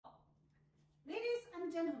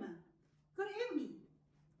and gentlemen, good evening.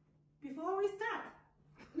 Before we start,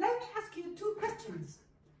 let me ask you two questions.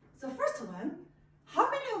 The first one, how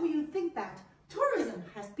many of you think that tourism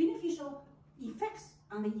has beneficial effects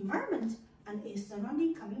on the environment and its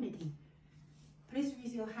surrounding community? Please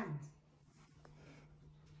raise your hand.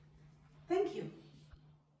 Thank you.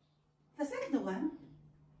 The second one,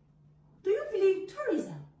 do you believe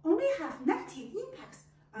tourism only has negative impacts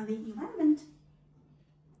on the environment?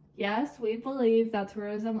 Yes, we believe that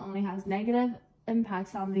tourism only has negative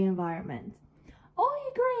impacts on the environment. I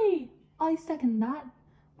agree. I second that.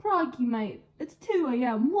 Crikey, mate, it's 2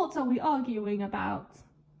 a.m. What are we arguing about?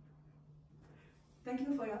 Thank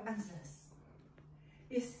you for your answers.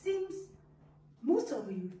 It seems most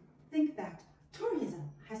of you think that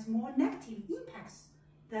tourism has more negative impacts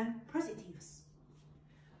than positives.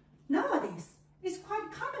 Nowadays, it's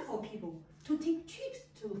quite common for people to take trips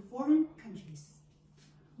to foreign countries.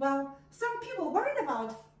 Well, some people worried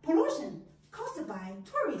about pollution caused by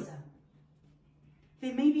tourism.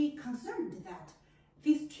 They may be concerned that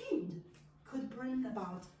this trend could bring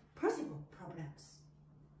about possible problems.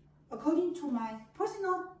 According to my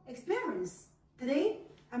personal experience, today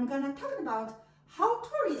I'm going to talk about how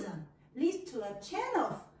tourism leads to a chain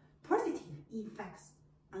of positive effects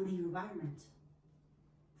on the environment.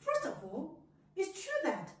 First of all, it's true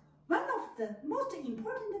that one of the most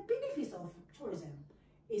important benefits of tourism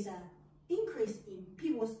is an increase in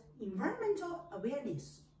people's environmental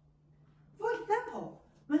awareness. For example,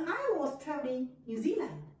 when I was traveling New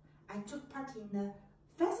Zealand, I took part in a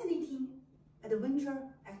fascinating adventure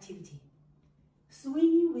activity,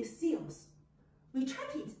 swimming with seals. We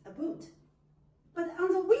chartered a boat, but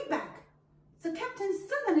on the way back, the captain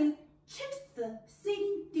suddenly changed the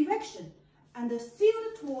sailing direction and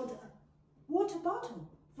sailed toward a water bottle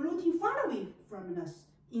floating far away from us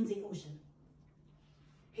in the ocean.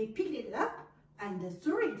 He picked it up and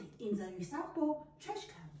threw it in the recyclable trash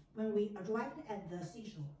can when we arrived at the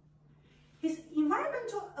seashore. His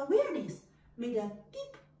environmental awareness made a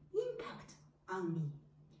deep impact on me.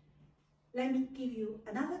 Let me give you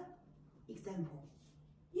another example.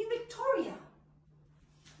 In Victoria,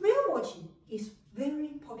 whale watching is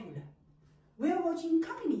very popular. Whale watching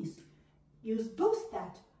companies use boats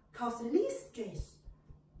that cause least stress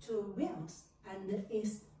to whales and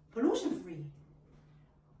is pollution-free.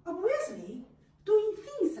 Obviously, doing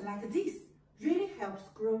things like this really helps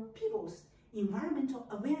grow people's environmental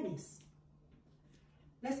awareness.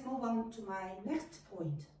 Let's move on to my next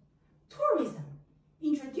point. Tourism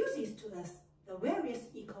introduces to us the various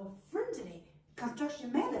eco-friendly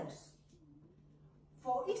construction methods.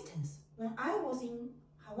 For instance, when I was in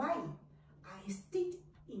Hawaii, I stayed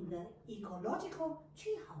in the ecological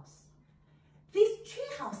treehouse. These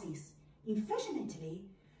treehouses efficiently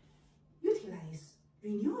utilize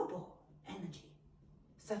renewable energy,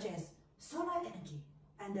 such as solar energy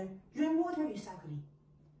and rainwater recycling.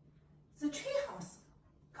 The treehouse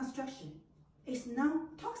construction is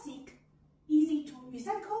non-toxic, easy to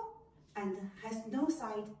recycle, and has no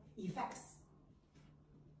side effects.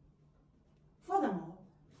 Furthermore,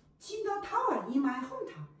 Qingdao Tower in my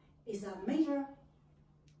hometown is a major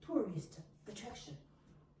tourist attraction.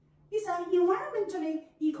 It's an environmentally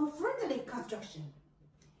eco-friendly construction.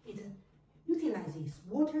 It utilizes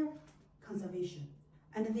water conservation,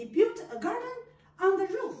 and they built a garden on the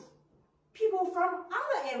roof. People from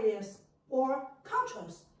other areas or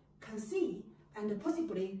cultures can see and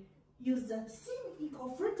possibly use the same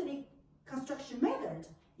eco-friendly construction method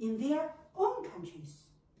in their own countries.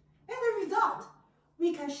 As a result,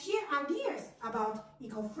 we can share ideas about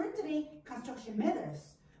eco-friendly construction methods,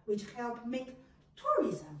 which help make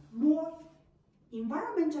tourism more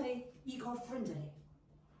environmentally eco-friendly.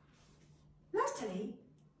 Lastly,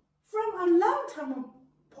 from a long-term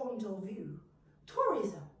point of view,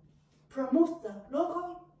 tourism promotes the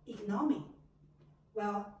local economy,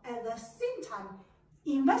 while at the same time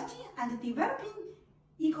investing and developing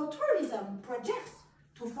ecotourism projects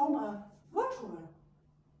to form a virtuous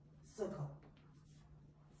circle.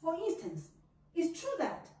 For instance, it's true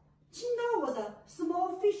that Qingdao was a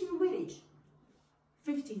small fishing village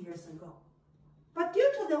 50 years ago. But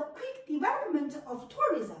due to the quick development of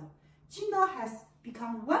tourism, Qingdao has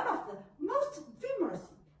become one of the most famous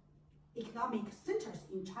economic centers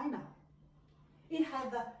in China. It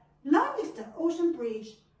has the longest ocean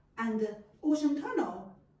bridge and ocean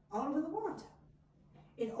tunnel all over the world.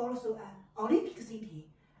 It's also an Olympic city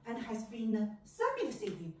and has been a summit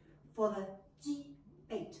city for the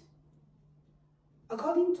G8.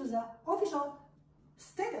 According to the official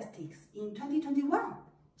statistics in 2021,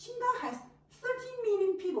 Qingdao has 13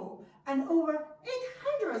 million people and over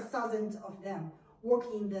 800,000 of them work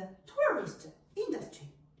in the tourist industry,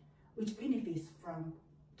 which benefits from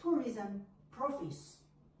tourism profits.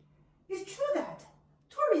 It's true that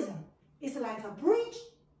tourism is like a bridge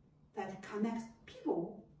that connects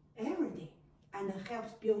people every day and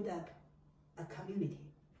helps build up a community.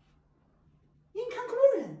 In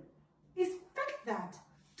conclusion, it's fact that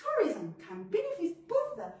tourism can benefit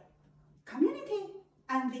both the community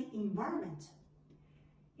and the environment.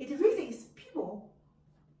 It raises people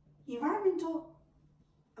environmental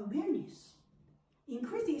awareness,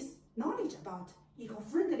 increases knowledge about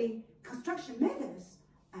eco-friendly construction methods,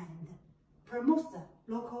 and promotes the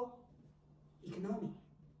local economy.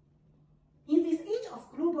 In this age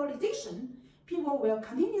of globalization, people will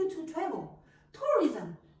continue to travel.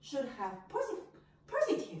 Tourism should have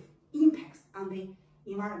positive impacts on the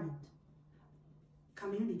environment,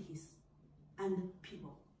 communities, and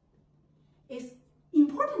people. It's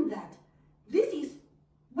important that this is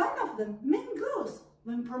one of the main goals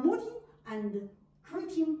when promoting and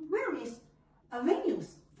creating various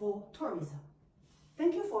avenues for tourism.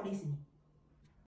 Thank you for listening.